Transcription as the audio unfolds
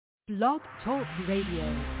Blog Talk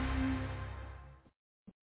Radio.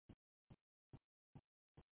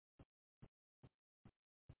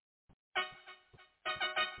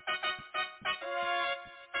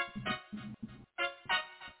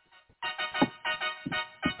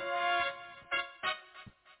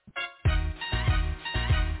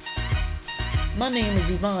 My name is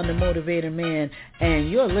Yvonne, the Motivator Man, and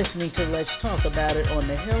you're listening to Let's Talk About It on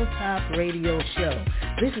the Hilltop Radio Show.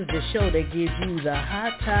 This is the show that gives you the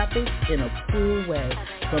hot topics in a cool way.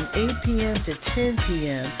 From 8 p.m. to 10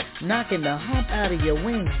 p.m., knocking the hump out of your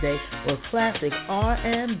Wednesday with classic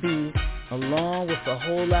R&B, along with a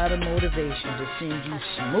whole lot of motivation to send you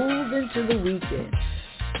smooth into the weekend.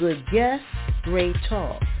 Good guests, great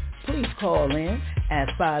talk. Please call in at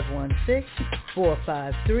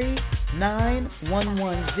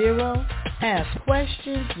 516-453-9110. Ask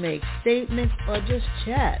questions, make statements, or just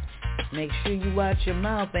chat. Make sure you watch your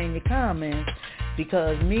mouth and your comments,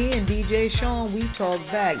 because me and DJ Sean, we talk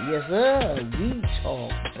back. Yes, sir, we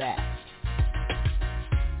talk back.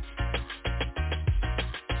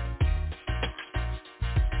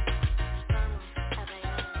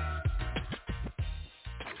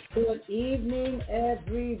 Good evening,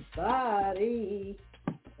 everybody.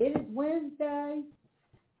 It is Wednesday.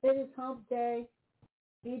 It is hump day.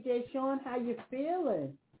 DJ Sean, how you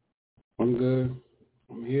feeling? I'm good.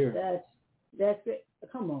 I'm here. That's great.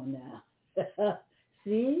 Come on now.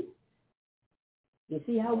 See? You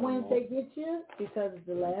see how Wednesday gets you? Because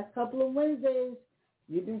the last couple of Wednesdays,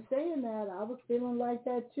 you've been saying that. I was feeling like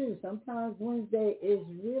that too. Sometimes Wednesday is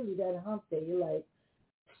really that hump day. You're like,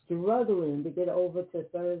 struggling to get over to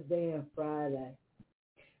Thursday and Friday.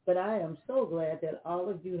 But I am so glad that all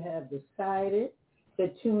of you have decided to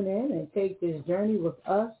tune in and take this journey with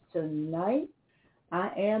us tonight. I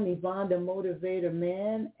am Yvonne, the Motivator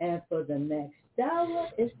Man, and for the next hour,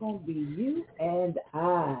 it's going to be you and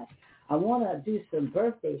I. I want to do some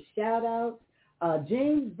birthday shout-outs.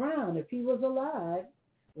 James Brown, if he was alive,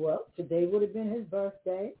 well, today would have been his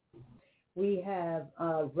birthday. We have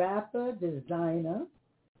rapper, designer.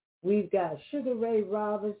 We've got Sugar Ray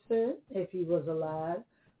Robinson, if he was alive,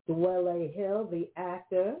 Dwelle Hill, the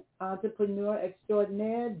actor, entrepreneur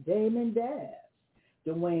extraordinaire, Damon Dash,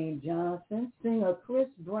 Dwayne Johnson, singer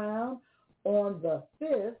Chris Brown on the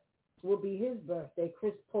 5th will be his birthday,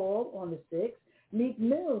 Chris Paul on the 6th, Meek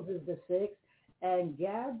Mills is the 6th, and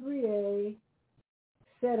Gabrielle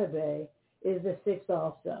Sidibe is the 6th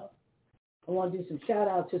also. I want to do some shout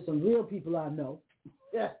out to some real people I know.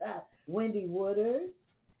 Wendy Woodard.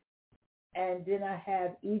 And then I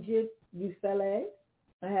have Egypt Ufele.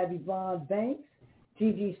 I have Yvonne Banks,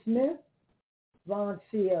 Gigi Smith, Von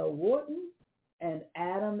C.L. Wharton, and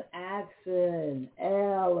Adam Axon.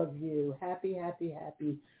 All of you, happy, happy,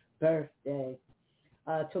 happy birthday.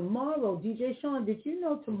 Tomorrow, DJ Sean, did you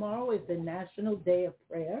know tomorrow is the National Day of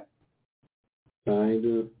Prayer? I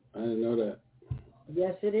didn't know that.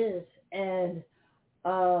 Yes, it is. And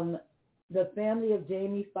the family of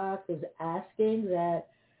Jamie Foxx is asking that,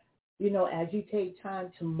 you know, as you take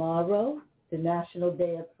time tomorrow, the National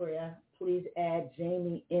Day of Prayer, please add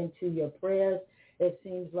Jamie into your prayers. It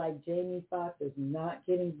seems like Jamie Foxx is not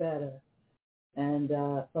getting better. And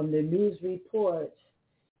from the news reports,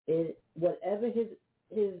 whatever his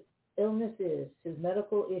illness is, his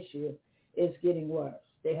medical issue, is getting worse.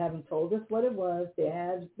 They haven't told us what it was. There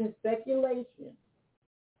has been speculation,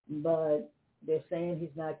 but they're saying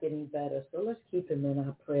he's not getting better. So let's keep him in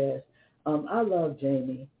our prayers. I love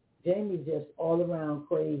Jamie. Jamie's just all around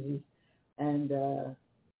crazy. And,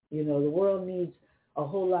 you know, the world needs a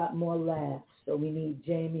whole lot more laughs. So we need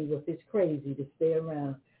Jamie with his crazy to stay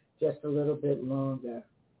around just a little bit longer.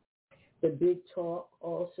 The big talk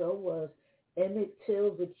also was Emmett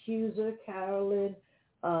Till's accuser, Carolyn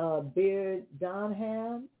Beard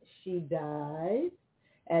Donham. She died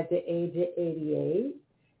at the age of 88.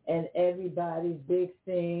 And everybody's big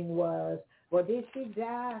thing was, well, did she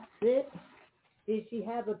die sick? Did she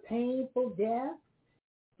have a painful death?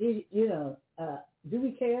 Do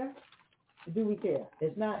we care? Do we care?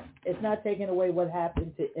 It's not taking away what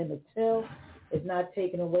happened to Emmett Till. It's not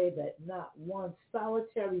taking away that not one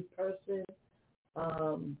solitary person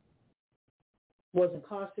was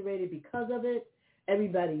incarcerated because of it.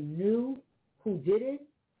 Everybody knew who did it.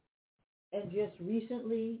 And just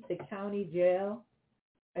recently, the county jail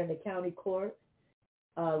and the county court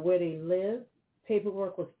where they live,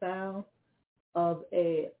 paperwork was found of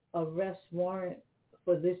a arrest warrant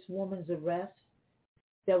for this woman's arrest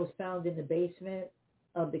that was found in the basement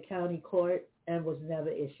of the county court and was never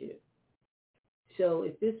issued. So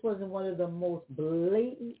if this wasn't one of the most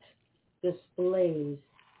blatant displays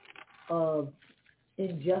of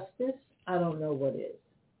injustice, I don't know what is.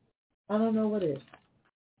 I don't know what is.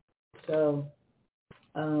 So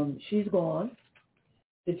she's gone.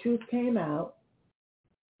 The truth came out,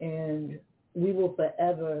 and we will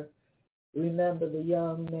forever remember the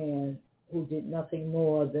young man who did nothing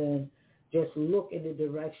more than just look in the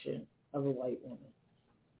direction of a white woman.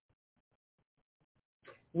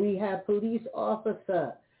 We have police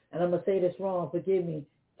officer, and I'm going to say this wrong, forgive me,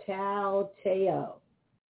 Tao Teo.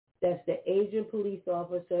 That's the Asian police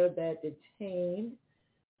officer that detained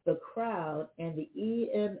the crowd and the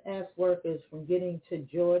EMS workers from getting to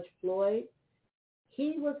George Floyd.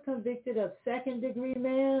 He was convicted of second-degree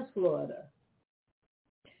manslaughter.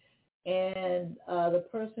 And the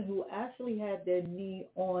person who actually had their knee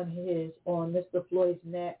on Mr. Floyd's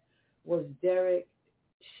neck was Derek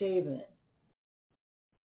Chauvin.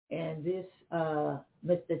 And this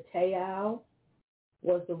Mr. Tao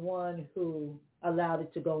was the one who allowed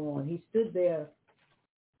it to go on. He stood there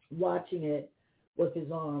watching it with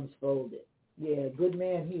his arms folded. Yeah, good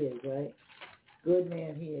man he is, right? Good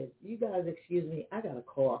man he is. You guys excuse me, I got a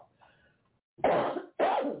cough.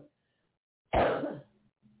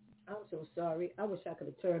 I'm so sorry. I wish I could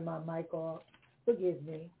have turned my mic off. Forgive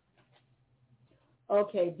me.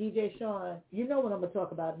 Okay, DJ Sean, you know what I'm going to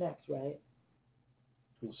talk about next, right?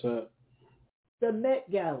 What's that? The Met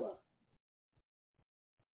Gala.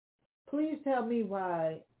 Please tell me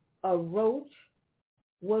why a roach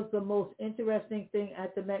was the most interesting thing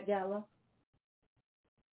at the Met Gala.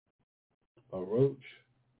 A roach?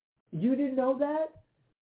 You didn't know that?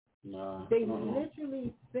 Nah. They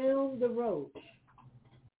literally filmed the roach.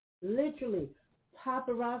 Literally.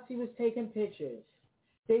 Paparazzi was taking pictures.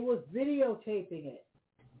 They was videotaping it.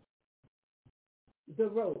 The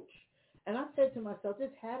roach. And I said to myself,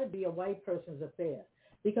 this had to be a white person's affair.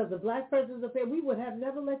 Because a black person's affair, we would have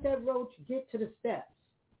never let that roach get to the steps.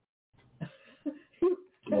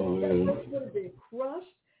 That roach would have been crushed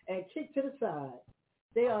and kicked to the side.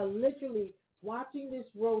 They are literally watching this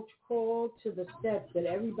roach crawl to the steps that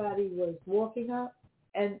everybody was walking up,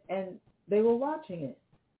 and they were watching it.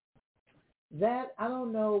 That, I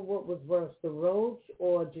don't know what was worse, the roach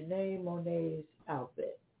or Janelle Monáe's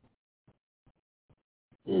outfit.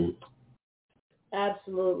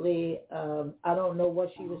 Absolutely. I don't know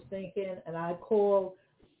what she was thinking, and I call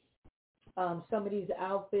some of these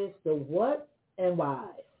outfits the what and why.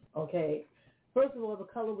 Okay. First of all, the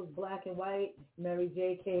color was black and white. Mary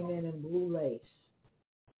J. came in blue lace,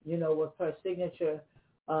 with her signature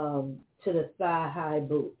to the thigh-high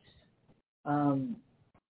boots.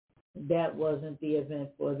 That wasn't the event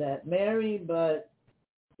for that Mary, but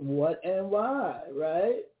what and why,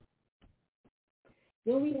 right?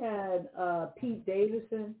 Then we had Pete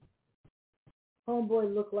Davidson.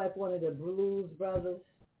 Homeboy looked like one of the Blues Brothers.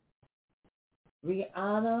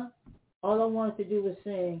 Rihanna, all I wanted to do was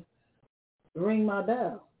sing Ring My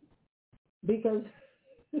Bell, because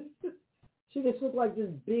she just looked like this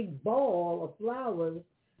big ball of flowers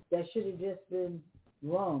that should have just been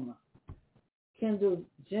rung. Kendall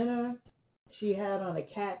Jenner, she had on a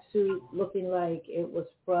cat suit looking like it was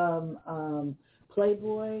from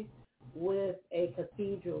Playboy with a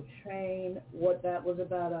cathedral train. What that was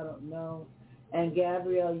about, I don't know. And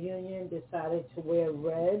Gabrielle Union decided to wear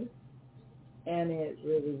red, and it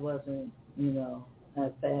really wasn't, a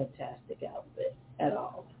fantastic outfit at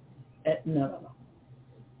all. No.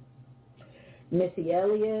 Missy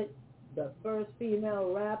Elliott, the first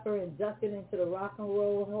female rapper inducted into the Rock and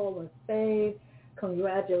Roll Hall of Fame.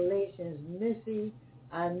 Congratulations, Missy.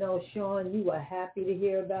 I know, Sean, you were happy to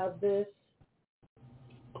hear about this.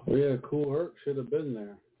 Well, yeah, Kool Herc should have been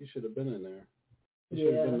there. He should have been in there. He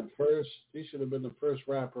should have been the first. He should have been the first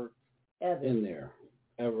rapper ever in there.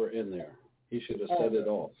 He should have set it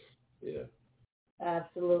off. Yeah.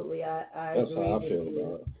 Absolutely, I That's agree. That's how I feel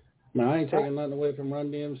about it. Now, I ain't taking nothing away from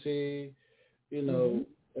Run DMC,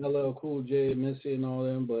 LL Cool J, Missy, and all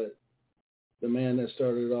them, but the man that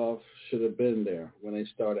started off should have been there when they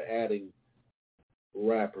started adding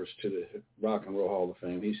rappers to the Rock and Roll Hall of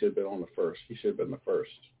Fame. He should have been on the first. He should have been the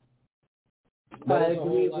first. But there's a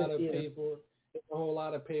whole lot of paper. There's a whole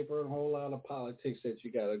lot of paper and a whole lot of politics that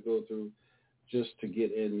you got to go through just to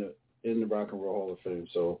get in the Rock and Roll Hall of Fame.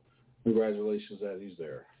 So congratulations that he's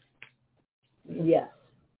there. Yes.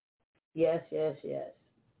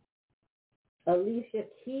 Alicia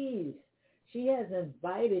Keys, she has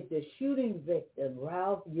invited the shooting victim,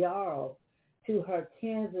 Ralph Yarl, to her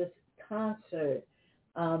Kansas concert.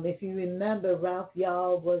 If you remember, Ralph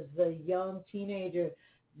Yarl was the young teenager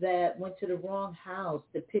that went to the wrong house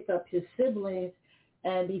to pick up his siblings,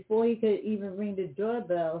 and before he could even ring the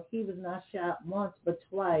doorbell, he was not shot once but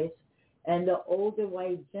twice. And the older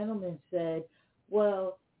white gentleman said,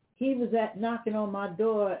 well, he was knocking on my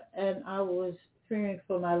door, and I was fearing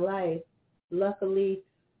for my life. Luckily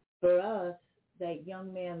for us, that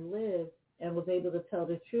young man lived and was able to tell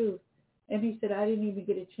the truth. And he said, I didn't even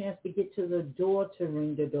get a chance to get to the door to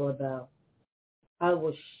ring the doorbell. I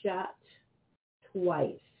was shot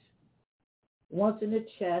twice, once in the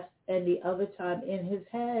chest and the other time in his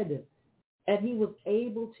head. And he was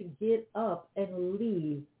able to get up and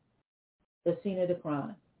leave the scene of the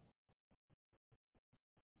crime.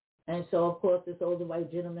 And so, of course, this older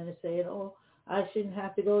white gentleman is saying, oh, I shouldn't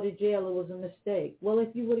have to go to jail. It was a mistake. Well, if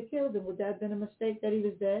you would have killed him, would that have been a mistake that he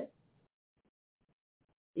was dead?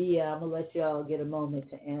 Yeah, I'm going to let y'all get a moment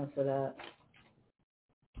to answer that.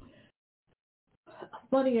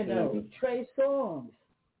 Funny enough, Trey Songz,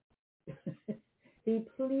 he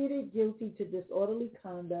pleaded guilty to disorderly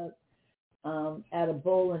conduct at a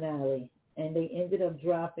bowling alley, and they ended up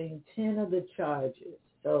dropping 10 of the charges.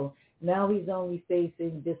 So now he's only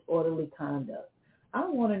facing disorderly conduct. I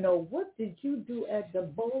want to know, what did you do at the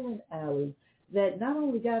bowling alley that not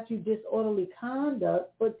only got you disorderly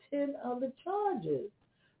conduct, but 10 other charges?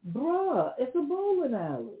 Bruh, it's a bowling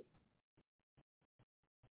alley.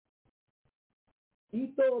 You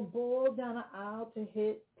throw a ball down an aisle to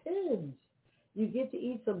hit pins. You get to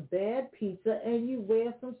eat some bad pizza and you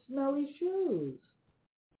wear some smelly shoes.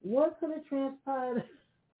 What could have transpired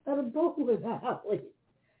at a bowling alley?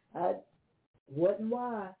 What and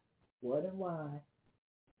why? What and why?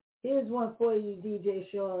 Here's one for you, DJ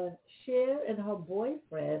Sean. Cher and her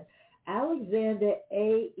boyfriend, Alexander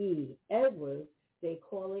A.E. Edwards, they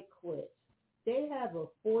call it quits. They have a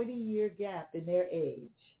 40-year gap in their age.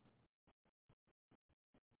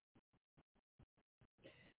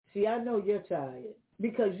 See, I know you're tired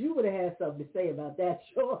because you would have had something to say about that,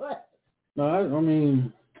 Sean. No, I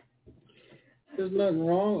mean, there's nothing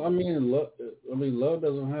wrong. I mean, love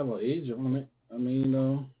doesn't have an age on it.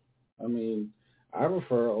 I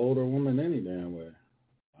prefer an older woman any damn way,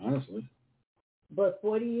 honestly. But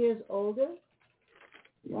 40 years older?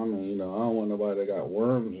 I don't want nobody that got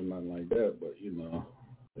worms or nothing like that, but,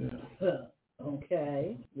 yeah.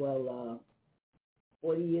 Okay. Well,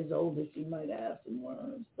 40 years older, she might have some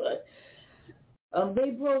worms. But they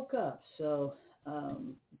broke up, so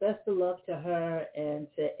best of luck to her and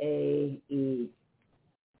to A.E.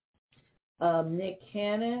 Nick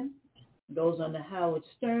Cannon goes on the Howard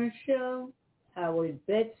Stern show. Howard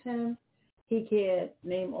bets him. He can't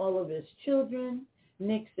name all of his children.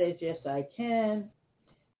 Nick says, yes, I can.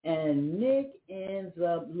 And Nick ends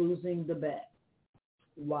up losing the bet.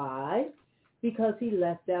 Why? Because he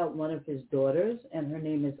left out one of his daughters, and her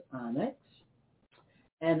name is Onyx.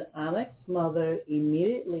 And Onyx's mother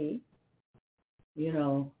immediately,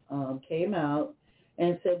 came out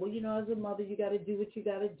and said, well, as a mother, you got to do what you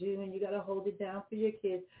got to do, and you got to hold it down for your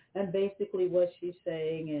kids. And basically what she's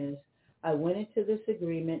saying is, I went into this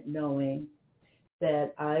agreement knowing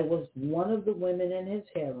that I was one of the women in his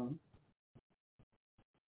harem,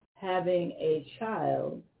 having a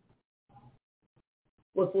child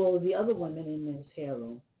with all of the other women in his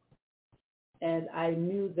harem. And I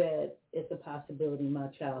knew that it's a possibility my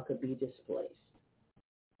child could be displaced.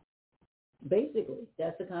 Basically,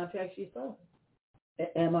 that's the contract she signed.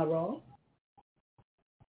 Am I wrong?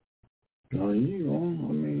 No, you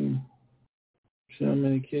wrong. See how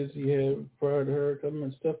many kids he had prior to her coming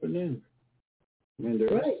and stepping in.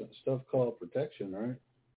 There is stuff called protection, right?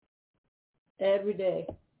 Every day.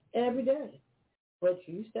 But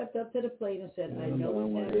you stepped up to the plate and said, I know I we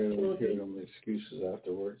want have to children. hear them excuses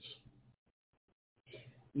afterwards.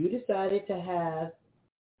 You decided to have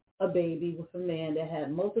a baby with a man that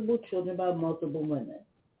had multiple children by multiple women.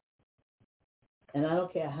 And I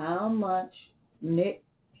don't care how much Nick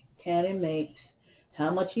Cannon makes,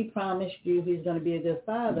 how much he promised you he's going to be a good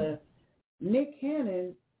father, Nick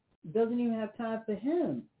Cannon doesn't even have time for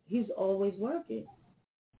him. He's always working.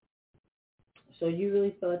 So you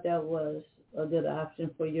really thought that was a good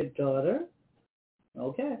option for your daughter?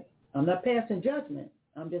 Okay. I'm not passing judgment.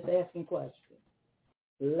 I'm just asking questions.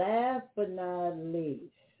 Last but not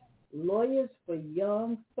least, lawyers for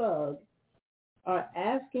Young Thug are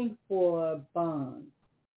asking for bond,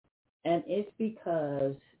 and it's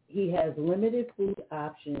because he has limited food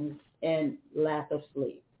options and lack of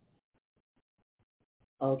sleep.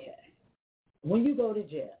 Okay. When you go to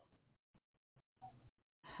jail,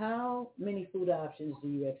 how many food options do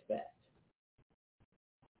you expect?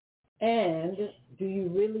 And do you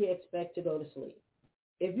really expect to go to sleep?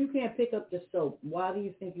 If you can't pick up the soap, why do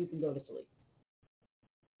you think you can go to sleep?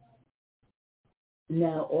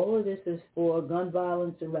 Now, all of this is for gun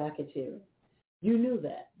violence and racketeering. You knew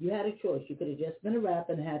that. You had a choice. You could have just been a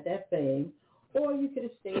rapper and had that fame, or you could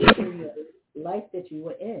have stayed in life that you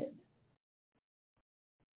were in.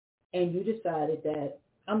 And you decided that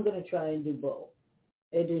I'm going to try and do both.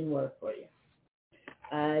 It didn't work for you.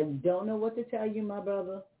 I don't know what to tell you, my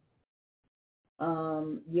brother.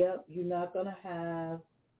 Yep, you're not going to have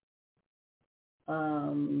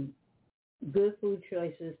good food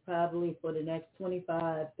choices probably for the next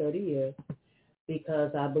 25, 30 years,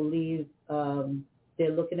 because I believe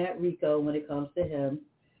they're looking at Rico when it comes to him.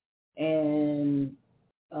 And,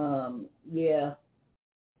 yeah,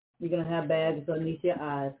 you're going to have bags underneath your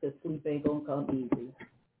eyes because sleep ain't going to come easy.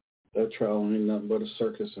 That trial ain't nothing but a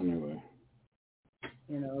circus anyway.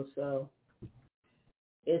 You know, so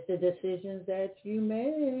it's the decisions that you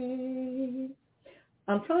make.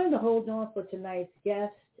 I'm trying to hold on for tonight's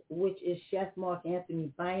guest, which is Chef Mark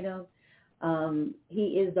Anthony Bynum.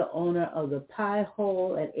 He is the owner of the Pie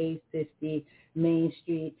Hole at 850 Main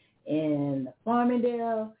Street in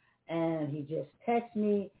Farmingdale, and he just texted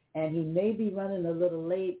me, and he may be running a little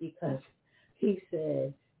late because he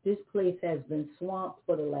said this place has been swamped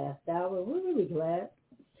for the last hour. We're really glad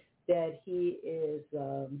that he is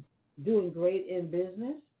doing great in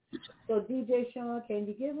business. So DJ Sean, can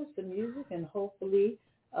you give us some music, and hopefully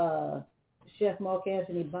Chef Mark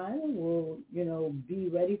Anthony Bynum will, be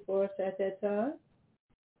ready for us at that time?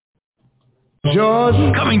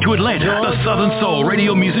 Georgia. Coming to Atlanta, the Southern Soul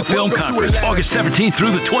Radio Music Film Conference, August 17th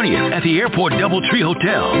through the 20th at the Airport DoubleTree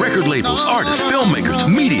Hotel. Record labels, artists, filmmakers,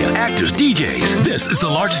 media, actors, DJs. This is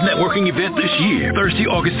the largest networking event this year. Thursday,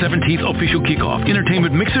 August 17th, official kickoff.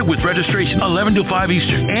 Entertainment mixer with registration 11 to 5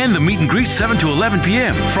 Eastern. And the meet and greet 7 to 11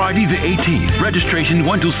 p.m. Friday the 18th. Registration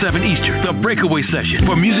 1 to 7 Eastern. The breakaway session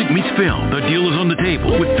for music meets film. The deal is on the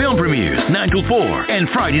table with film premieres 9 till 4. And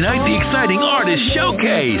Friday night, the exciting artist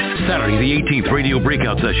showcase. Saturday the 18th. Radio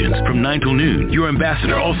breakout sessions from 9 till noon. Your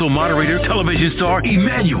ambassador, also moderator, television star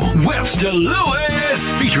Emmanuel Webster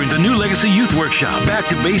Lewis, featuring the New Legacy Youth Workshop,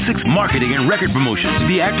 Back to Basics, Marketing and Record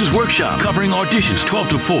Promotions. The Actors Workshop, covering auditions 12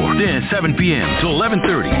 to 4. Then 7 p.m. to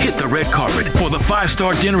 11:30. Hit the red carpet for the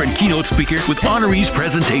 5-star dinner and keynote speaker with honorees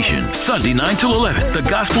presentation. Sunday 9 till 11. The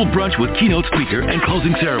Gospel Brunch with keynote speaker and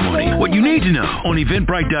closing ceremony. What you need to know on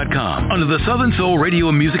Eventbrite.com under the Southern Soul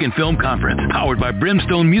Radio Music and Film Conference, powered by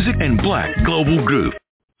Brimstone Music and Black Global Group.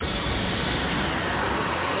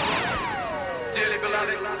 Dearly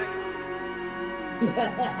beloved,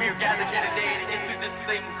 we are gathered here today to get through this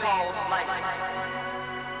thing called life.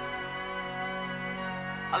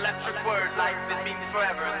 Electric word, life, it means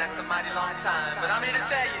forever, and that's a mighty long time. But I'm here to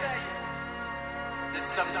tell you,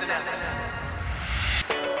 there's something else.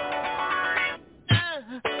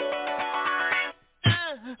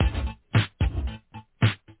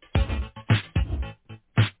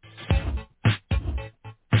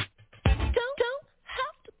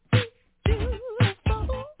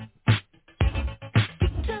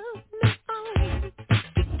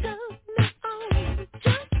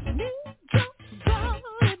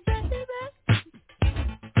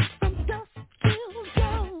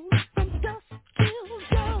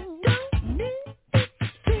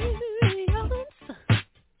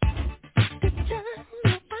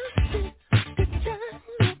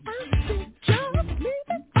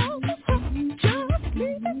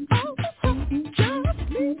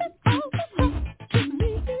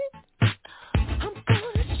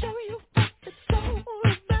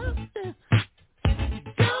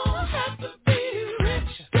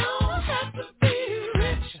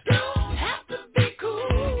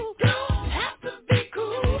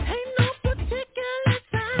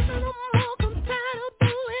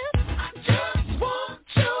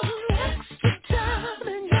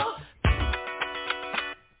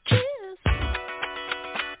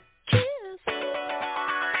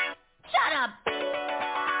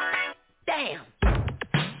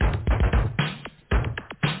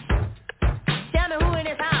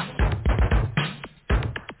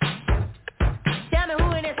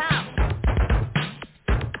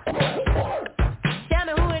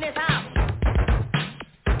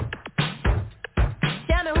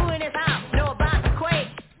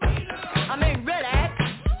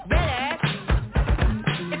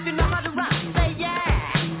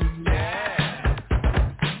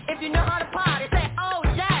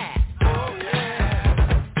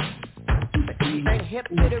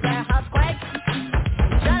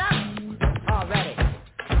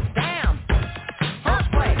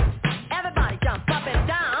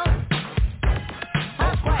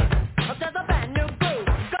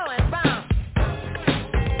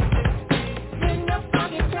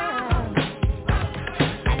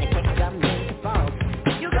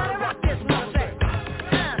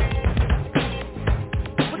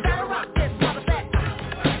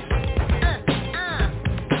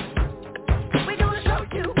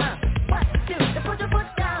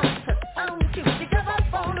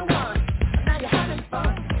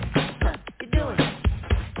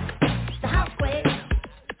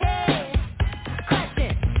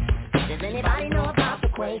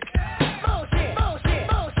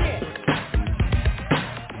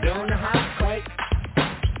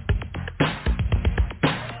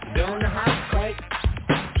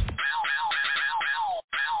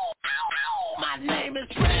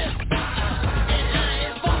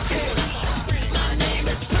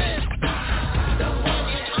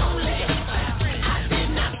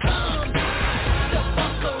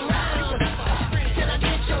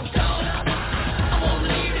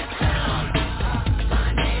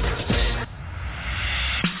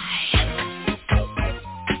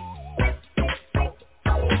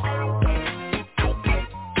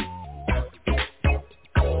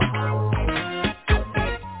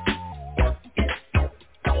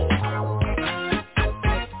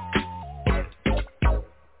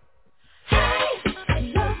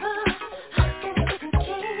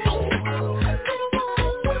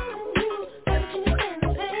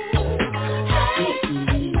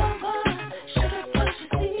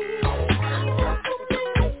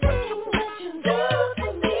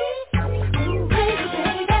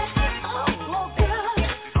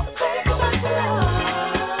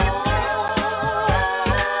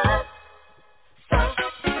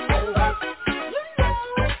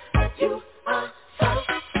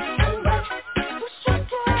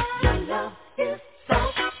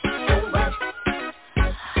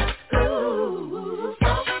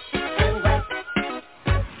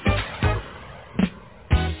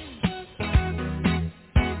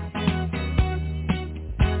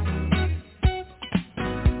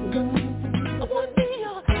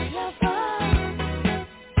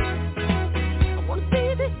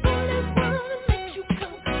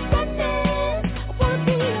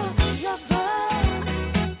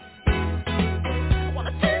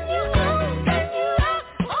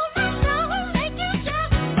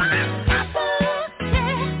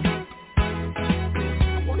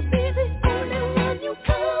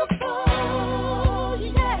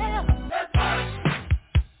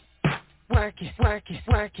 work it, work it,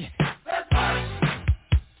 work it.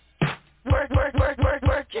 Work, work, work, work,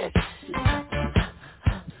 work it.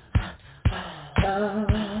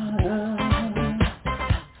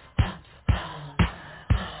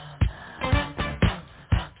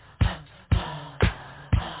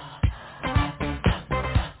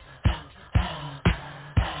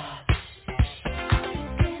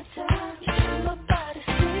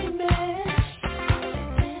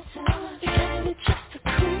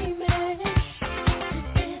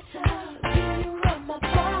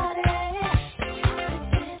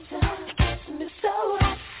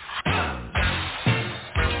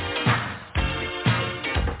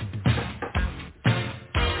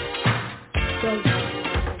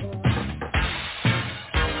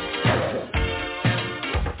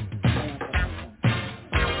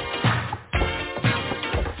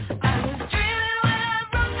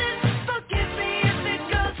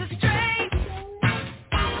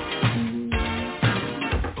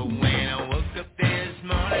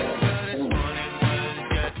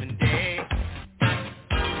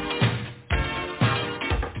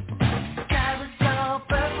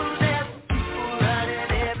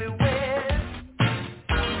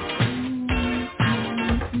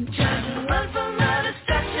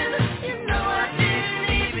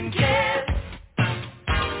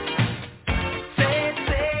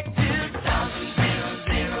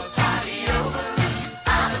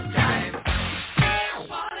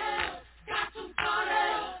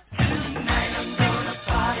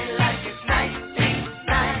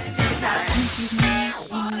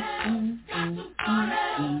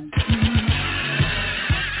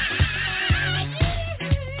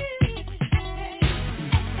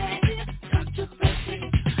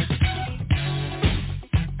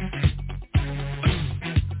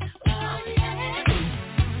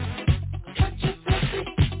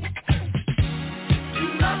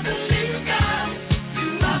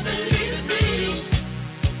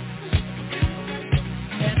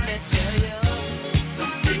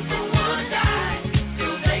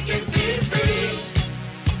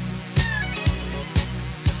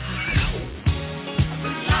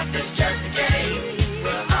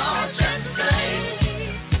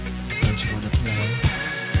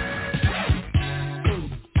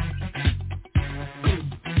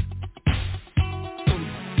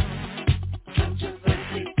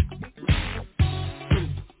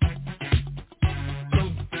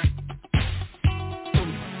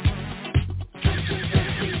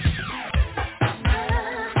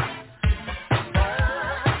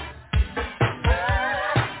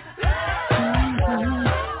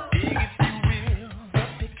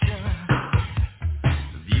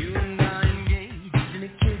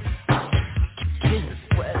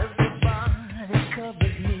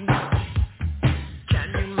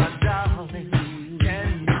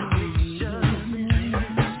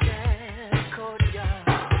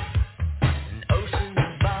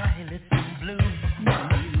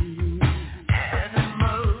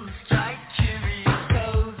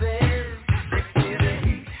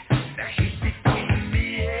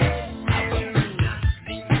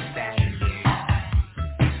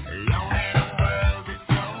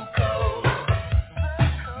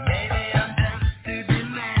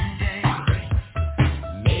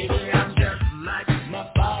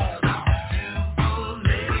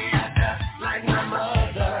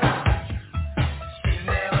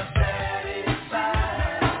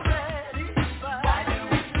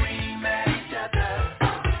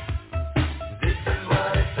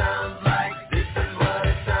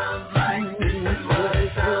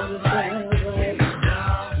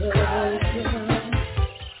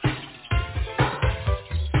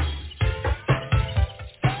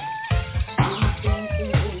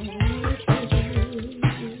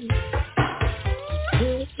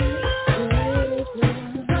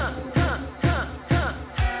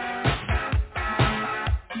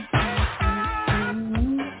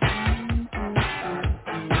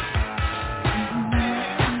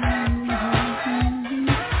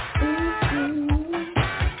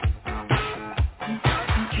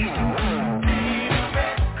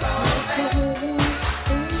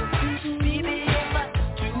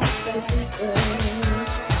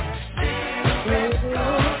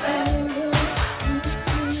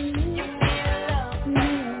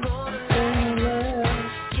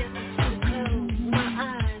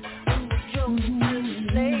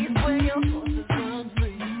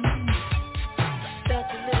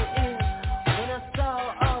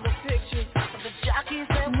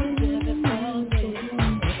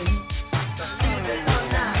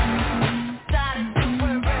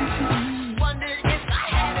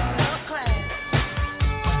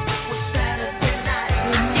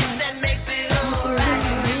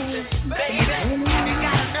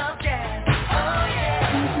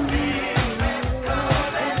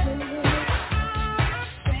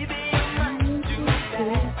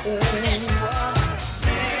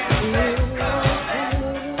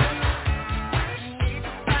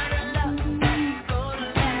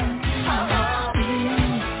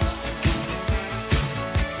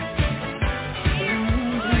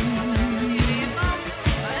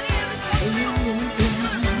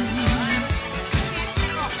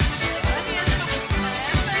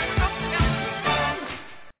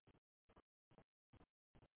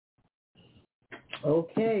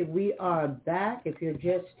 we are back. If you're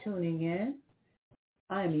just tuning in,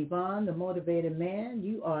 I'm Yvonne, the Motivated Man.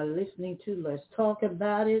 You are listening to Let's Talk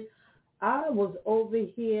About It. I was over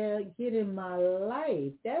here getting my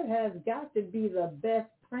life. That has got to be the best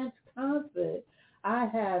Prince concert I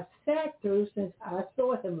have sat through since I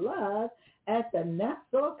saw him live at the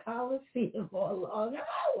Nassau Coliseum on Long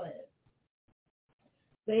Island.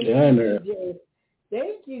 Thank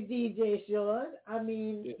you, DJ Sean. I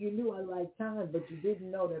mean, you knew I liked time, but you didn't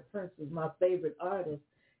know that Prince was my favorite artist.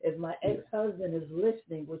 If my ex-husband is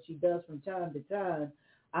listening, which he does from time to time,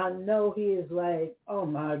 I know he is like, oh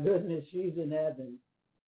my goodness, she's in heaven.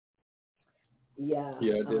 Yeah.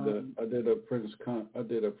 Yeah, I did a Prince.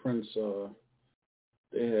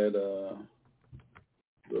 They had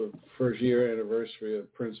the first year anniversary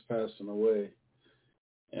of Prince passing away,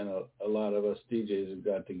 and a lot of us DJs have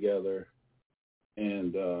got together,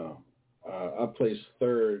 and I placed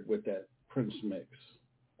third with that Prince mix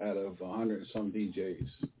out of 100 and some DJs.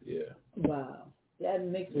 Yeah. Wow, that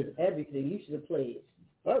mix is everything. You should have played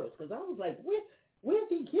first, because I was like, where's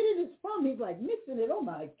he getting this from? He's like mixing it. Oh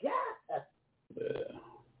my God. Yeah.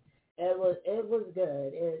 It was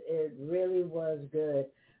good. It really was good.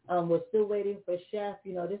 We're still waiting for Chef.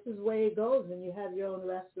 You know, this is the way it goes when you have your own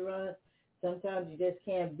restaurant. Sometimes you just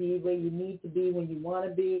can't be where you need to be when you want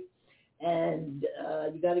to be. And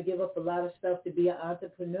you got to give up a lot of stuff to be an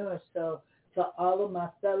entrepreneur. So to all of my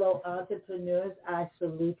fellow entrepreneurs, I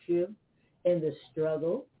salute you in the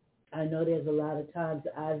struggle. I know there's a lot of times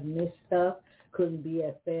I've missed stuff, couldn't be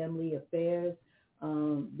at family affairs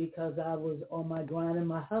because I was on my grind and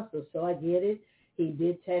my hustle. So I get it. He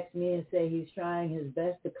did text me and say he's trying his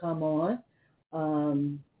best to come on.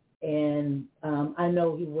 And I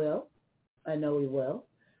know he will.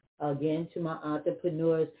 Again, to my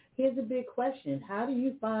entrepreneurs, here's a big question. How do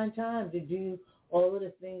you find time to do all of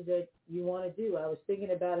the things that you want to do? I was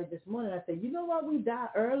thinking about it this morning. I said, you know why we die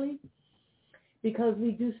early? Because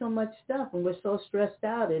we do so much stuff and we're so stressed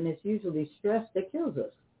out, and it's usually stress that kills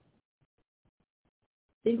us.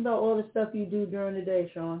 Think about all the stuff you do during the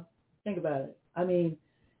day, Sean. Think about it. I mean,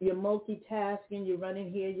 you're multitasking, you're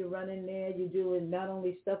running here, you're running there, you're doing not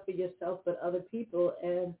only stuff for yourself but other people.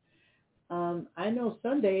 And I know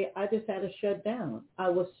Sunday I just had to shut down. I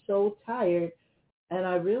was so tired, and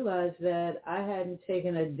I realized that I hadn't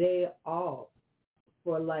taken a day off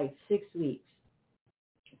for like 6 weeks.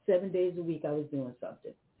 7 days a week I was doing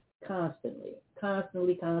something, constantly.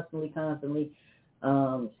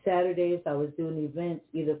 Saturdays I was doing events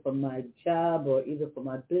either for my job or either for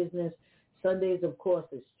my business. Sundays, of course,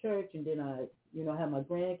 is church, and then I have my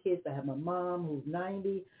grandkids. I have my mom who's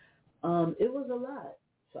 90. It was a lot.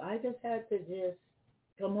 So I just had to just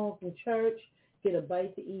come home from church, get a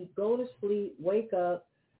bite to eat, go to sleep, wake up,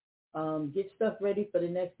 get stuff ready for the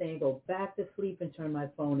next day, and go back to sleep and turn my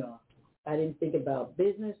phone off. I didn't think about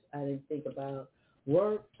business. I didn't think about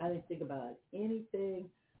work. I didn't think about anything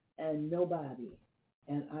and nobody.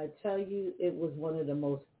 And I tell you, it was one of the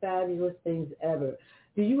most fabulous things ever.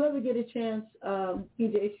 Do you ever get a chance,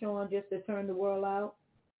 PJ Sean, just to turn the world out?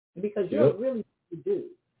 Because you're a really busy dude.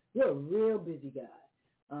 You're a real busy guy.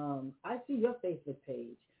 I see your Facebook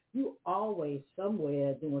page. You always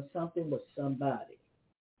somewhere doing something with somebody.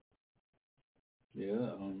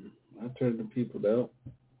 Yeah, I turn the people out.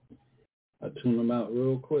 I tune them out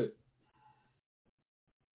real quick.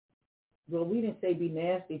 Well, we didn't say be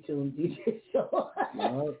nasty to them, DJ Sean.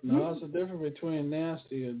 No, it's a difference between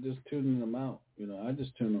nasty and just tuning them out. You know, I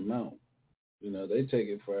just tune them out. You know, they take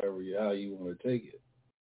it forever how you want to take it.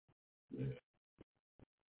 Yeah.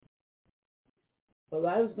 Well,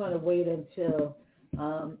 I was going to wait until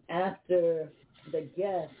after the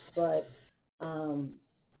guest, but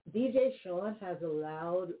DJ Sean has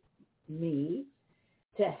allowed me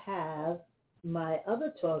to have my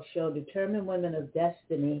other talk show, Determined Women of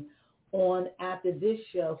Destiny, on after this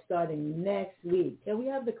show starting next week. Can we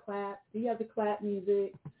have the clap? Do you have the clap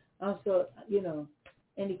music? I'm so,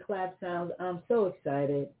 any clap sounds. I'm so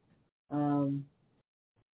excited.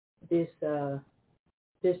 This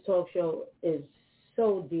talk show is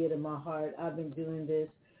so dear to my heart. I've been doing this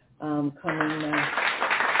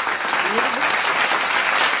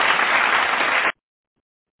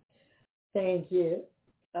Thank you.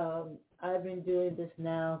 I've been doing this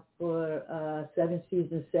now for 7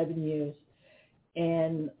 seasons, 7 years.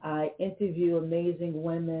 And I interview amazing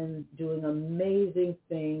women doing amazing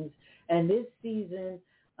things. And this season,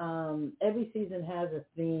 every season has a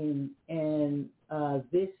theme. And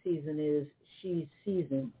this season is She's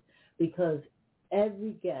Seasoned, because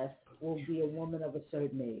every guest will be a woman of a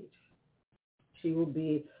certain age. She will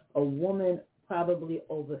be a woman probably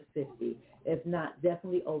over 50, if not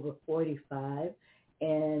definitely over 45.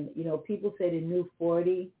 And, you know, people say the new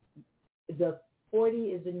 40, the 40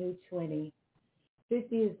 is the new 20,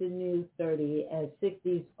 50 is the new 30, and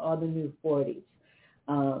 60s are the new 40s.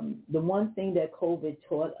 The one thing that COVID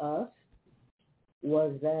taught us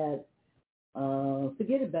was that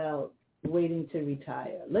forget about waiting to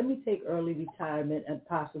retire. Let me take early retirement and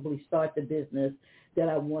possibly start the business that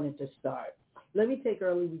I wanted to start. Let me take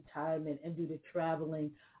early retirement and do the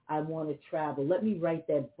traveling I want to travel. Let me write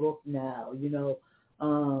that book now, you know.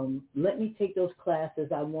 Let me take those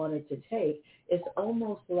classes I wanted to take. It's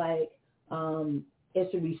almost like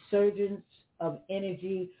it's a resurgence of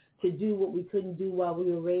energy to do what we couldn't do while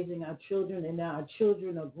we were raising our children, and now our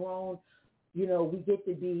children are grown. You know, we get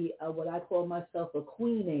to be what I call myself a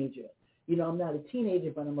queen-ager. You know, I'm not a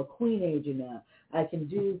teenager, but I'm a queen-ager now. I can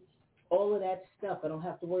do all of that stuff. I don't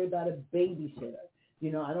have to worry about a babysitter.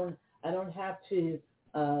 You know, I don't have to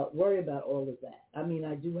worry about all of that. I mean,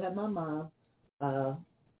 I do have my mom,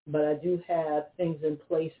 but I do have things in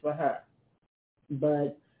place for her.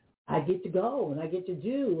 But I get to go and I get to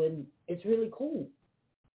do, and it's really cool.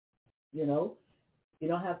 You know, you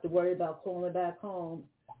don't have to worry about calling back home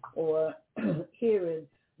or hearing,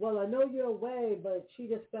 well, I know you're away, but she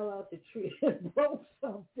just fell out the tree and broke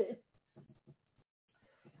something.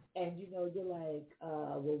 And, you know, you're like,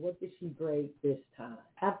 well, what did she break this time?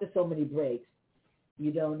 After so many breaks,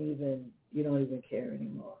 you don't even care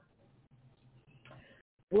anymore.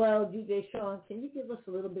 Well, DJ Sean, can you give us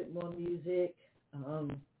a little bit more music?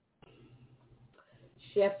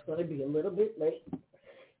 Chef's going to be a little bit late.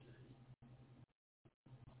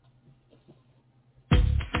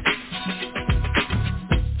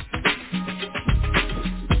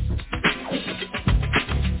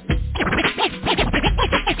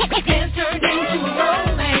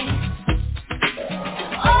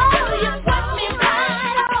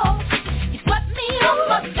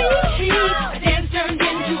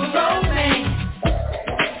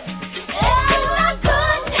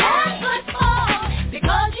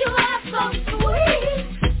 Because you are so sweet.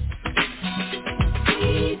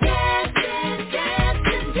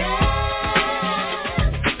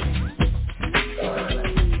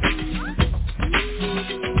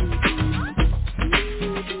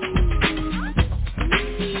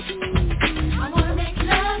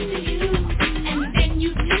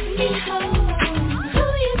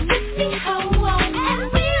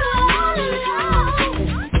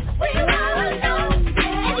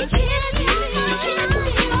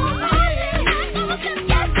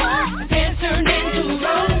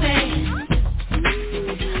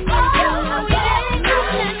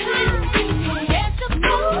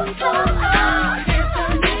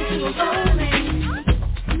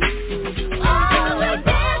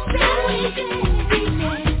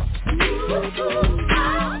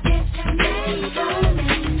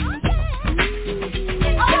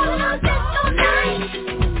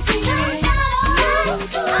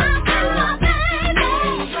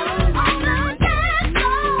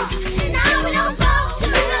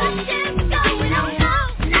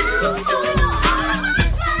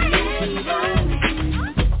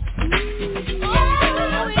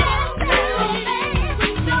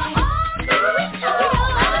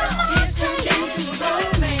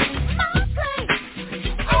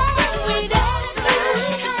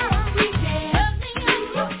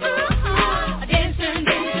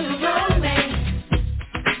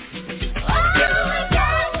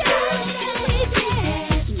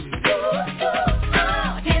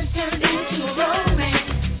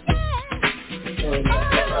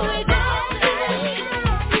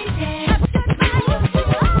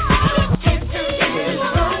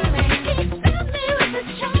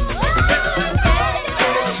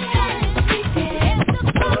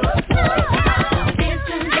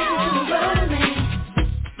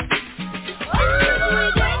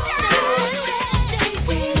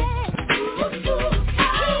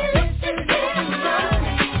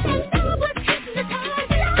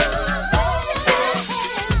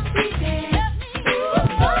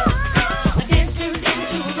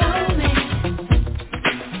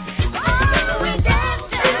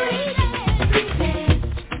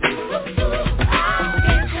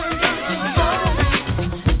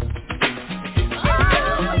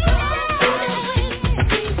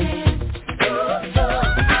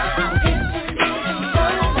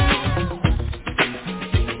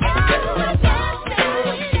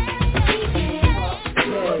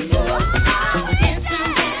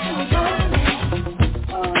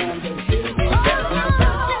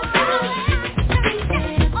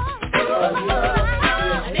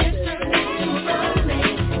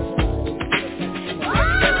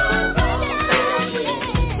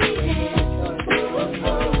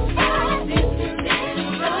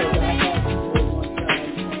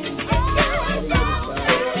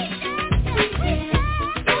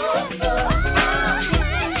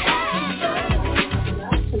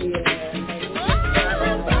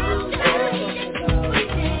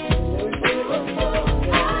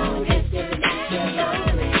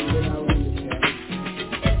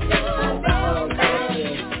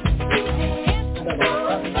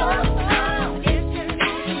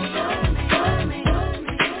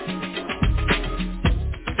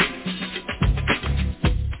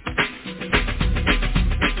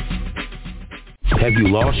 Have you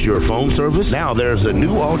lost your phone service? Now there's a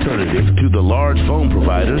new alternative to the large phone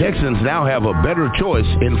providers. Texans now have a better choice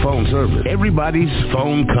in phone service. Everybody's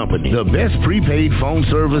Phone Company. The best prepaid phone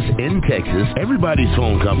service in Texas. Everybody's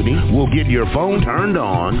Phone Company will get your phone turned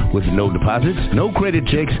on with no deposits, no credit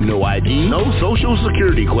checks, no ID, no social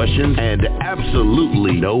security questions, and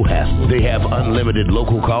absolutely no hassle. They have unlimited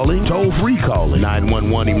local calling, toll-free calling,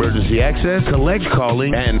 911 emergency access, collect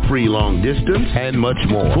calling, and free long distance, and much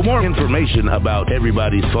more. For more information about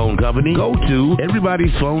Everybody's Phone Company, go to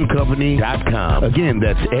everybody'sphonecompany.com. Again,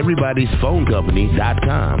 that's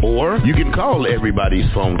everybody'sphonecompany.com. Or you can call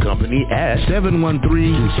Everybody's Phone Company at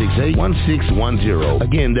 713-268-1610.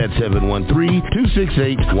 Again, that's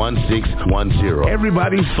 713-268-1610.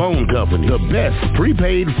 Everybody's Phone Company, the best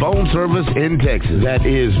prepaid phone service in Texas that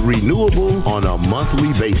is renewable on a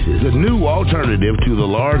monthly basis. The new alternative to the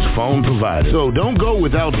large phone provider. So don't go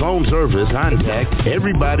without phone service. Contact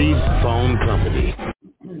Everybody's Phone Company.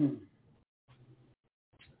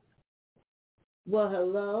 Well,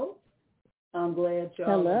 hello. I'm glad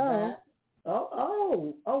y'all are back.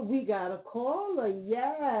 Oh, we got a caller.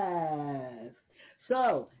 Yes.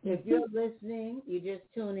 So, if you're listening, you're just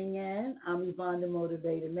tuning in. I'm Yvonne, the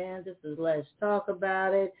Motivated Man. This is Let's Talk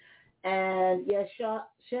About It. And, yes,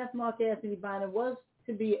 Chef Mark Anthony Bynum was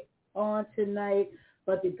to be on tonight,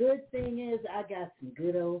 but the good thing is I got some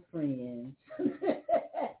good old friends.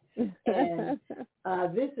 And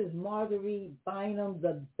this is Marguerite Bynum,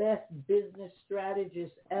 the best business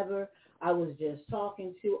strategist ever. I was just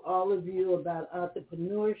talking to all of you about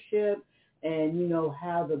entrepreneurship and, you know,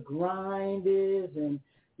 how the grind is. And,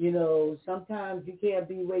 you know, sometimes you can't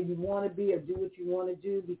be where you want to be or do what you want to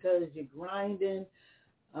do because you're grinding.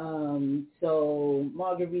 So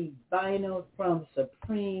Marguerite Bynum from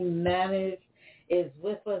Supreme Manage is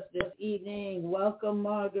with us this evening. Welcome,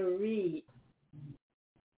 Marguerite.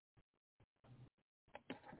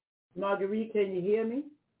 Marguerite, can you hear me?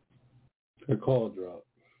 Her call dropped.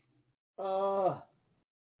 Oh,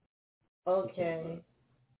 okay.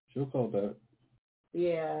 She'll call back.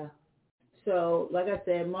 Yeah. So, like I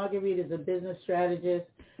said, Marguerite is a business strategist.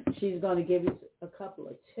 She's going to give you a couple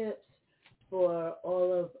of tips for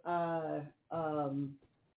all of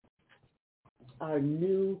our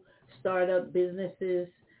new startup businesses,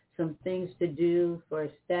 some things to do for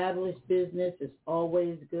established business. It's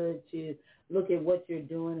always good to look at what you're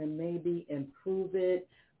doing and maybe improve it.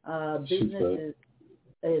 Business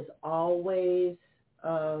is always,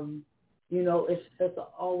 it's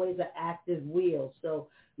always an active wheel. So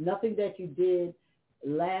nothing that you did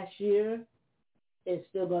last year is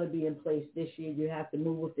still going to be in place this year. You have to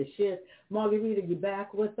move with the shift. Marguerite, are you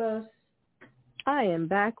back with us? I am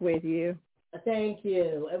back with you. Thank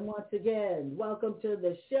you. And once again, welcome to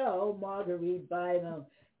the show, Marguerite Bynum,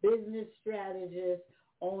 business strategist,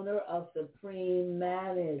 owner of Supreme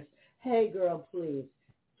Manage. Hey, girl, please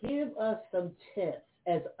give us some tips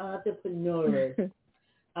as entrepreneurs.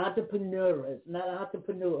 Entrepreneurs, not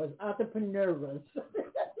entrepreneurs, entrepreneurs.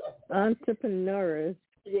 Entrepreneurs.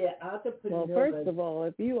 Yeah, entrepreneurs. Well, first of all,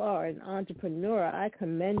 if you are an entrepreneur, I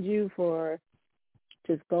commend you for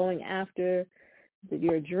just going after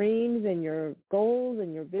your dreams and your goals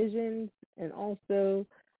and your visions, and also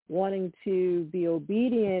wanting to be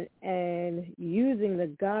obedient and using the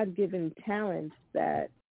God-given talents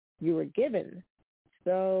that you were given.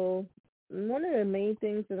 So one of the main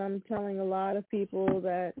things that I'm telling a lot of people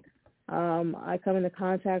that I come into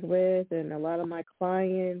contact with and a lot of my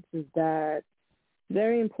clients is that it's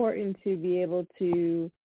very important to be able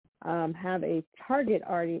to have a target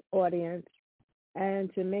audience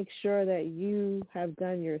and to make sure that you have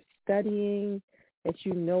done your studying, that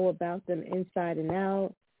you know about them inside and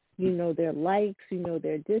out. You know their likes, you know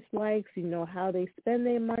their dislikes, you know how they spend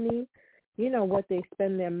their money, you know what they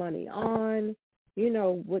spend their money on, you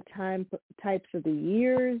know what types of the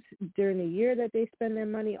years during the year that they spend their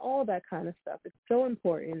money, all that kind of stuff. It's so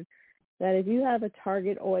important that if you have a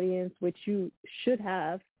target audience, which you should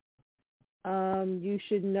have, you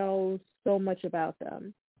should know so much about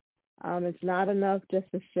them. It's not enough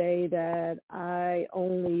just to say that I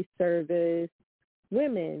only service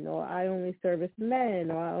women, or I only service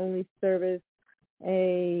men, or I only service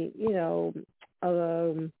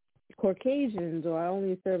Caucasians, or I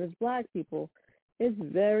only service Black people. It's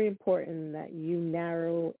very important that you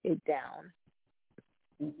narrow it down.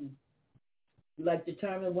 Mm-hmm. Like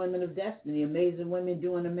Determined Women of Destiny, amazing women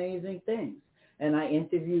doing amazing things. And I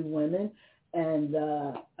interview women, and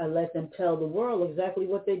I let them tell the world exactly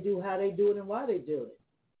what they do, how they do it, and why they do it.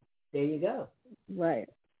 There you go. Right.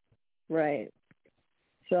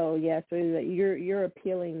 So yeah, so that you're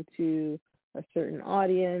appealing to a certain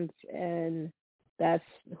audience, and that's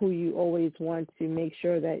who you always want to make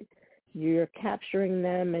sure that you're capturing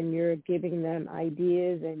them and you're giving them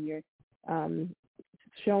ideas and you're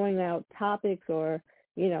showing out topics or,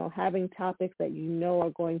 having topics that are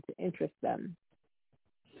going to interest them.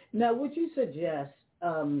 Now, would you suggest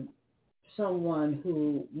someone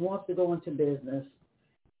who wants to go into business,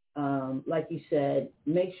 like you said,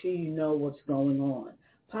 make sure you know what's going on,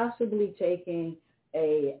 possibly taking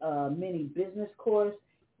a mini business course?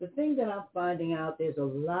 The thing that I'm finding out, there's a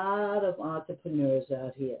lot of entrepreneurs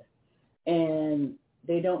out here, and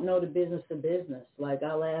they don't know the business of business. Like,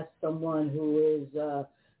 I'll ask someone who is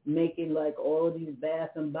making like all of these bath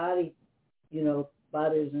and body,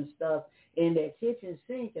 butters and stuff in their kitchen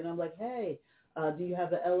sink, and I'm like, hey, do you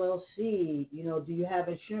have an LLC? Do you have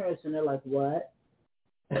insurance? And they're like, what?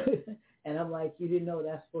 And I'm like, you didn't know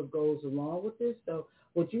that's what goes along with this? So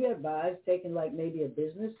would you advise taking like maybe a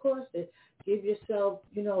business course to give yourself,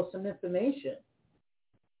 some information?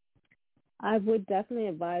 I would definitely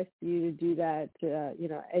advise you to do that,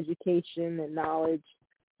 education and knowledge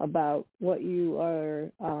about what you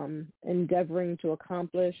are endeavoring to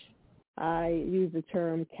accomplish. I use the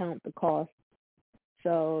term count the cost.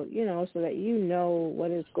 So, so that you know what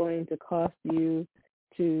it's going to cost you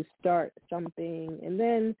to start something. And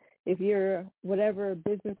then if you're whatever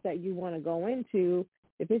business that you want to go into,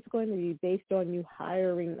 if it's going to be based on you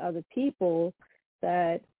hiring other people,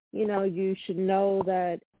 that, you should know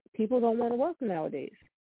that people don't want to work nowadays.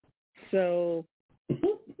 So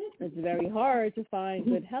it's very hard to find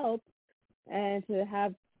good help and to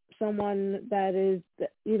have someone that is,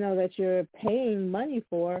 that you're paying money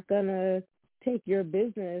for going to take your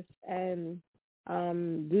business and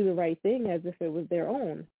do the right thing as if it was their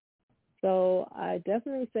own. So I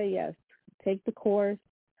definitely say yes, take the course.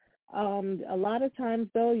 A lot of times,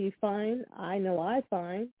 though, I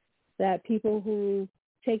find that people who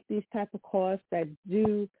take these type of courses that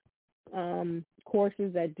do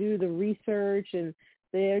courses that do the research, and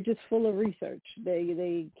they're just full of research.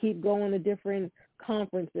 They keep going to different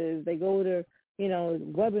conferences. They go to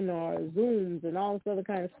webinars, Zooms, and all this other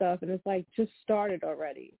kind of stuff, and it's like, just started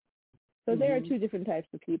already. So there are two different types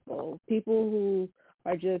of people. People who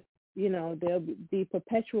are just, they'll be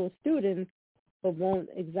perpetual students, but won't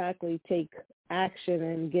exactly take action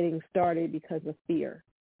and getting started because of fear.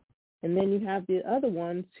 And then you have the other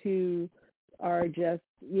ones who are just,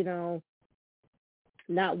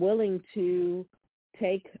 not willing to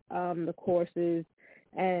take the courses,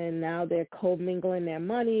 and now they're commingling their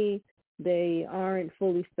money. They aren't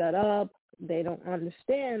fully set up. They don't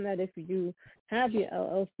understand that if you have your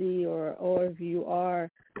LLC or if you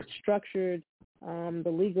are structured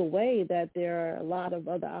the legal way, that there are a lot of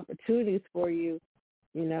other opportunities for you,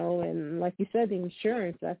 and like you said, the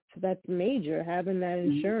insurance, that's major, having that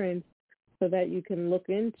insurance so that you can look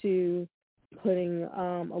into putting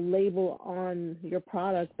a label on your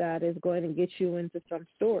product that is going to get you into some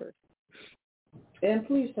stores. And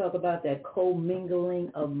please talk about that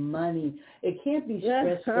commingling of money. It can't be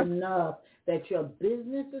stressed enough that your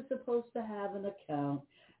business is supposed to have an account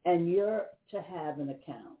and you're to have an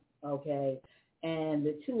account, okay? And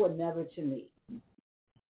the two are never to meet.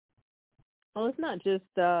 Well, it's not just,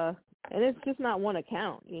 and it's just not one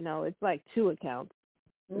account. It's like two accounts.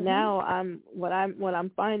 Mm-hmm. Now, what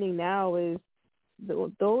I'm finding now is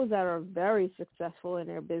those that are very successful in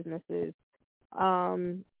their businesses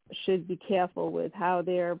should be careful with how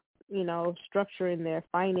they're, structuring their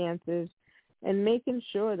finances and making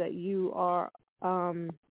sure that you are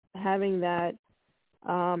having that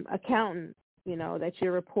accountant, that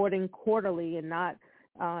you're reporting quarterly and not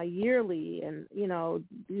yearly. And,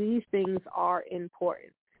 these things are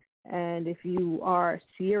important. And if you are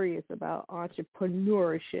serious about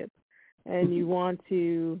entrepreneurship and you want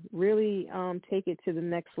to really take it to the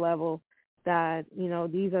next level, that,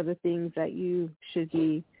 these are the things that you should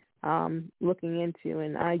be looking into.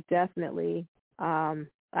 And I definitely,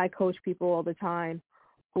 I coach people all the time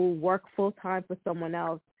who work full-time for someone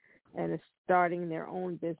else and is starting their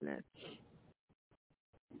own business.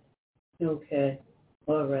 Okay.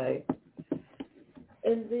 All right.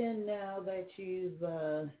 And then now that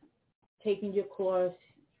you've taken your course,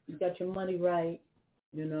 you got your money right,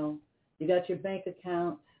 you got your bank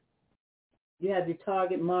account, you have your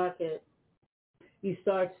target market, you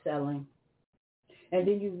start selling, and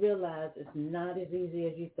then you realize it's not as easy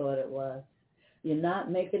as you thought it was. You're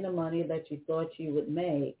not making the money that you thought you would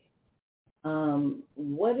make.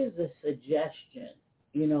 What is the suggestion,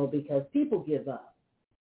 because people give up.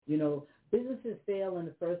 Businesses fail in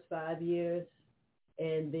the first 5 years,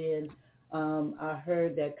 and then I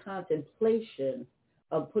heard that contemplation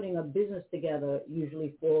of putting a business together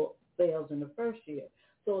usually fails in the first year.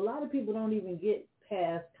 So a lot of people don't even get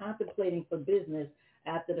past contemplating for business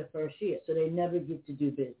after the first year, so they never get to do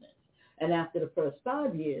business. And after the first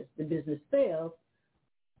 5 years, the business fails.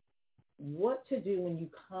 What to do when you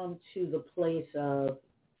come to the place of,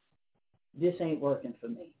 this ain't working for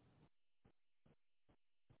me?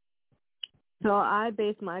 So I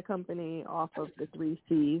base my company off of the 3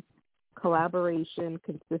 C's: collaboration,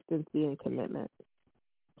 consistency, and commitment.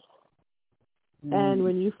 And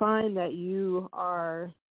when you find that you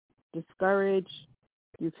are discouraged,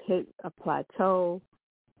 you've hit a plateau,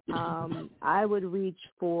 I would reach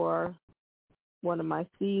for one of my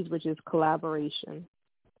C's, which is collaboration.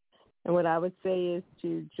 And what I would say is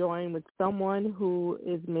to join with someone who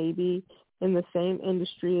is maybe in the same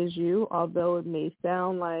industry as you, although it may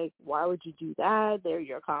sound like, why would you do that? They're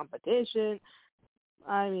your competition.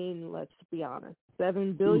 I mean, let's be honest.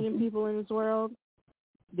 7 billion people in this world,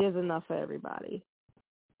 there's enough for everybody.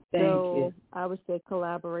 Thank so you. I would say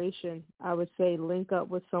collaboration. I would say link up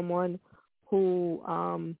with someone who,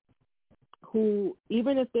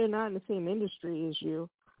 even if they're not in the same industry as you,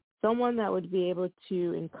 someone that would be able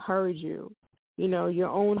to encourage you, you know, your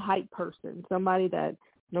own hype person, somebody that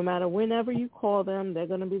no matter whenever you call them, they're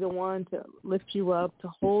going to be the one to lift you up, to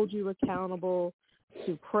hold you accountable,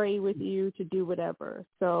 to pray with you, to do whatever.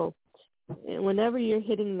 So whenever you're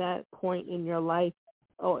hitting that point in your life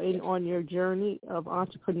or on your journey of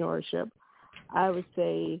entrepreneurship, I would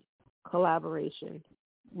say collaboration.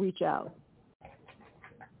 Reach out.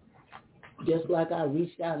 Just like I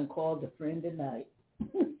reached out and called a friend tonight.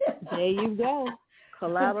 There you go.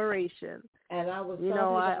 Collaboration. And I was,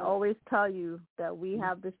 I always tell you that we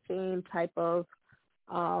have the same type of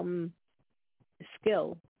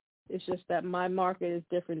skill. It's just that my market is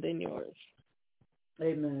different than yours.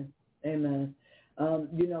 Amen. Amen.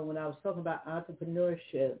 When I was talking about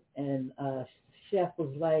entrepreneurship and Chef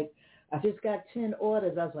was like, I just got 10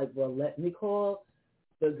 orders. I was like, well, let me call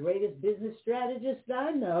the greatest business strategist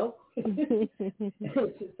I know.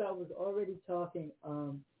 Since I was already talking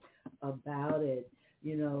about it,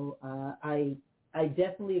 I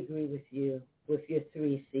definitely agree with you with your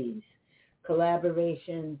 3 C's.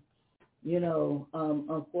 Collaboration,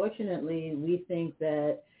 unfortunately, we think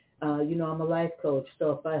that, I'm a life coach.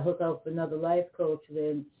 So if I hook up with another life coach,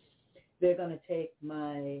 then they're going to take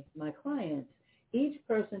my clients. Each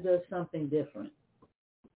person does something different.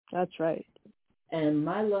 That's right. And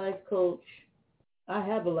my life coach, I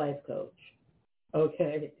have a life coach.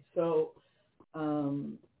 Okay. So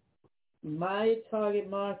my target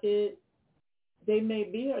market, they may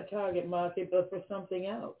be our target market, but for something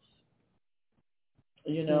else.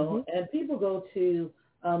 And people go to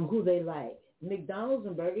who they like. McDonald's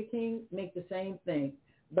and Burger King make the same thing,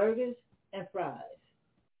 burgers and fries.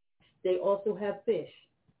 They also have fish.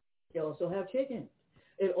 They also have chicken.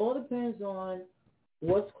 It all depends on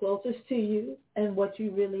what's closest to you and what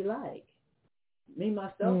you really like. Me,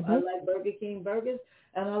 myself, I like Burger King burgers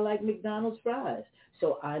and I like McDonald's fries.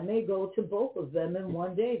 So I may go to both of them in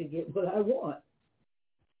one day to get what I want.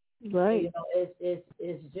 Right.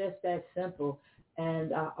 It's just that simple.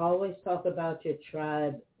 And I always talk about your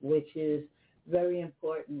tribe, which is very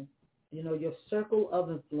important. Your circle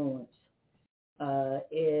of influence.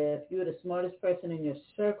 If you're the smartest person in your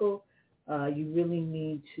circle, you really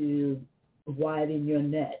need to widen your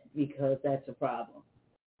net because that's a problem.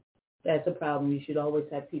 That's a problem. You should always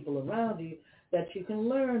have people around you that you can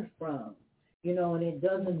learn from. And it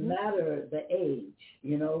doesn't matter the age,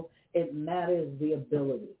 it matters the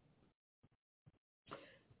ability.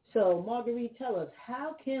 So, Marguerite, tell us,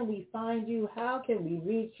 how can we find you? How can we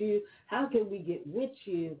reach you? How can we get with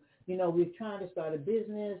you? We're trying to start a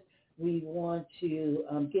business. We want to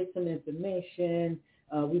get some information.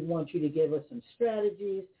 We want you to give us some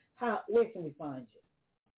strategies. Where can we find you?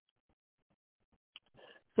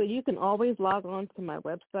 So you can always log on to my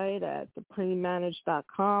website at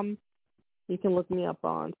suprememanage.com. You can look me up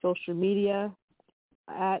on social media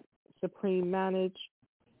at Supreme Manage.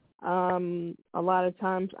 A lot of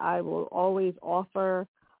times I will always offer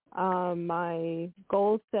my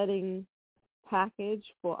goal-setting package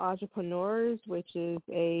for entrepreneurs, which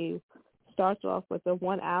starts off with a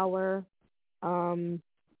 1-hour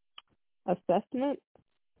assessment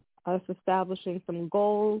of establishing some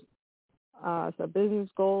goals, so business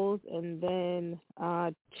goals, and then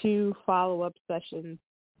 2 follow-up sessions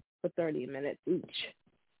for 30 minutes each.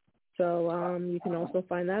 So you can also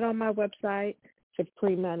find that on my website,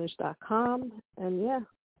 suprememanage.com, and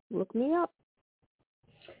look me up.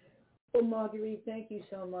 Well, Marguerite, thank you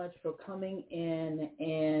so much for coming in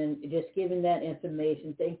and just giving that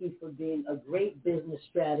information. Thank you for being a great business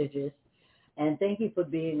strategist, and thank you for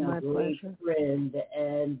being a great friend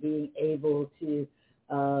and being able to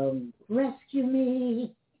rescue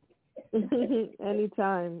me.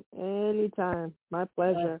 Anytime. My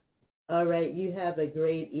pleasure. All right. You have a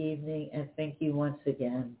great evening, and thank you once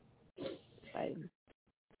again. Bye.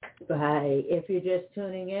 Bye. If you're just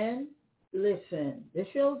tuning in, listen. The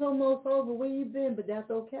show's almost over. Where you been? But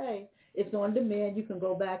that's okay. It's on demand. You can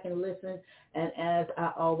go back and listen. And as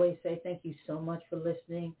I always say, thank you so much for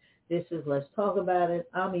listening. This is Let's Talk About It.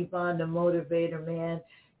 I'm Yvonne, the Motivator Man.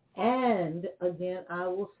 And again, I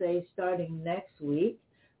will say starting next week,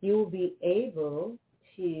 you will be able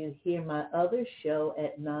to hear my other show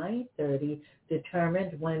at 9:30,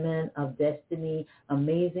 Determined Women of Destiny,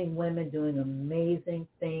 amazing women doing amazing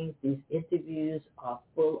things. These interviews are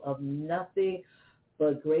full of nothing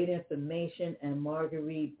but great information, and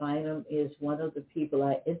Marguerite Bynum is one of the people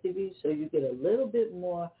I interviewed, so you get a little bit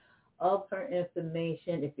more of her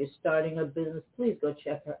information. If you're starting a business, please go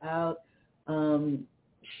check her out.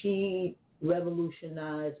 She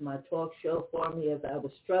revolutionized my talk show for me as I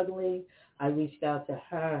was struggling. I reached out to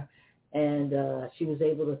her, and she was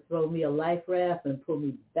able to throw me a life raft and pull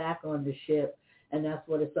me back on the ship, and that's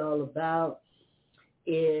what it's all about.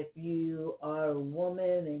 If you are a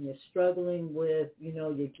woman and you're struggling with,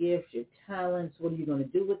 your gifts, your talents, what are you going to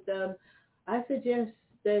do with them? I suggest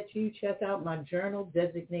that you check out my journal,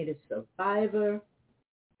 Designated Survivor,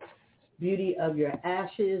 Beauty of Your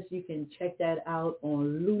Ashes. You can check that out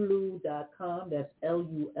on lulu.com. That's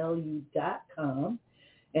LULU.com.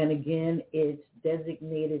 And again, it's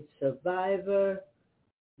Designated Survivor,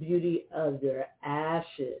 Beauty of Your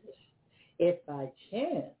Ashes. If by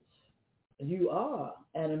chance you are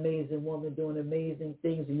an amazing woman doing amazing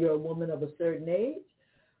things and you're a woman of a certain age,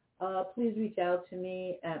 please reach out to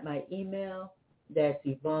me at my email. That's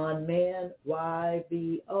Yvonne Mann,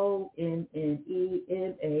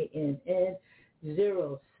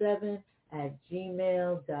 YVONNEMANN07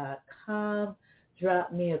 @gmail.com.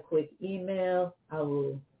 Drop me a quick email. I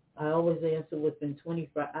always answer within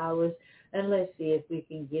 24 hours. And let's see if we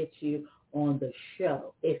can get you on the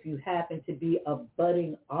show. If you happen to be a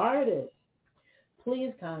budding artist,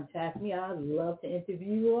 please contact me. I'd love to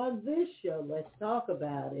interview you on this show. Let's talk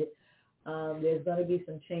about it. There's going to be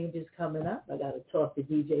some changes coming up. I got to talk to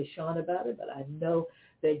DJ Sean about it, but I know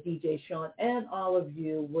that DJ Sean and all of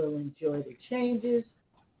you will enjoy the changes.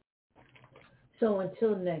 So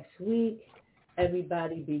until next week,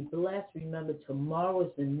 everybody be blessed. Remember, tomorrow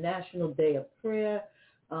is the National Day of Prayer.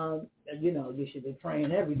 You should be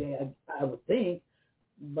praying every day, I would think.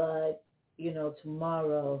 But,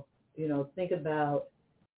 tomorrow, think about,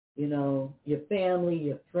 your family,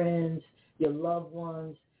 your friends, your loved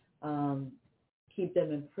ones. Keep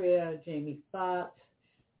them in prayer. Jamie Foxx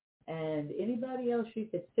and anybody else you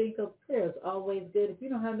could think of. Prayer is always good. If you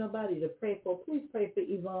don't have nobody to pray for, please pray for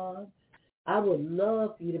Yvonne. I would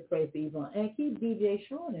love for you to pray for Yvonne. And keep DJ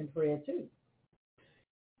Sean in prayer too.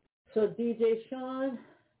 So DJ Sean,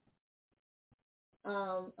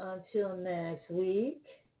 until next week,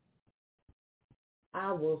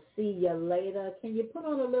 I will see you later. Can you put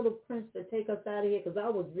on a little Prince to take us out of here? Because I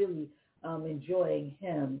was really enjoying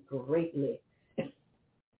him greatly.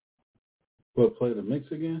 Well, play the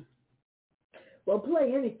mix again? Well,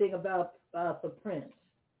 play anything about for Prince.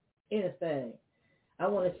 Anything. I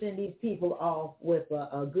want to send these people off with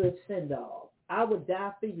a good send-off. I would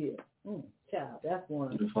die for you. Child, that's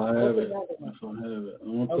one. If I have it. I'm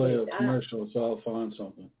going to play a commercial, so I'll find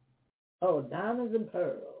something. Oh, Diamonds and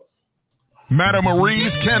Pearls. Madame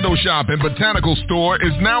Marie's Candle Shop and Botanical Store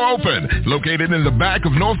is now open. Located in the back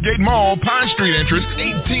of Northgate Mall, Pine Street entrance,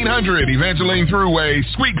 1800 Evangeline Thruway,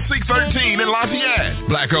 Suite 613 in Lafayette.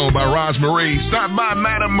 Black owned by Roz Marie. Stop by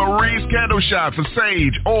Madame Marie's Candle Shop for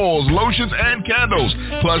sage, oils, lotions, and candles.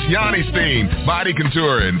 Plus Yanni Steam, body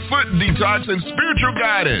contouring, foot detox, and spiritual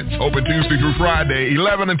guidance. Open Tuesday through Friday,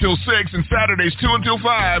 11 until 6, and Saturdays 2 until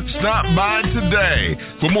 5. Stop by today.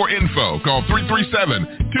 For more info, call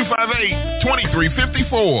 337-258-2354.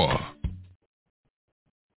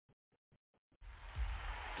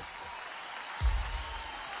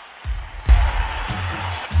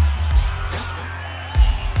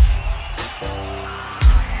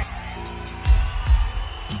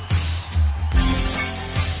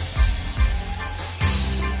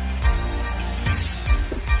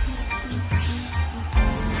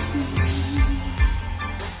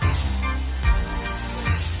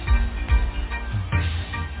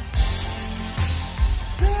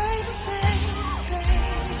 Baby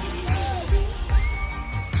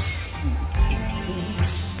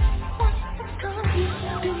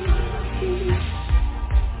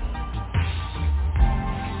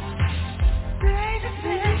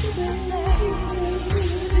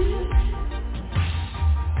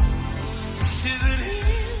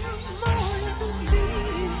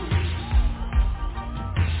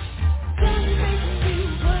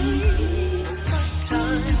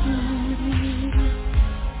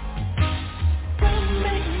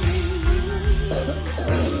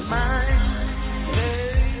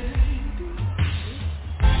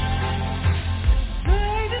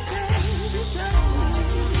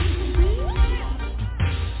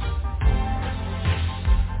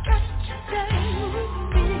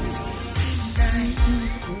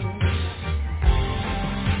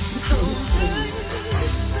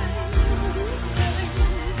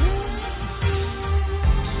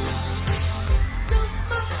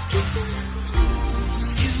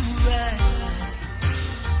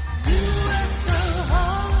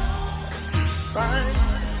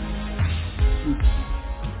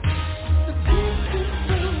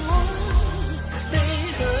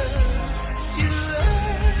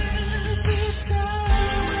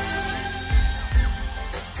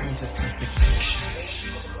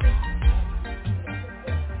expectation.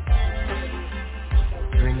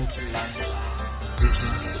 Bring to life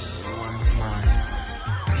visions.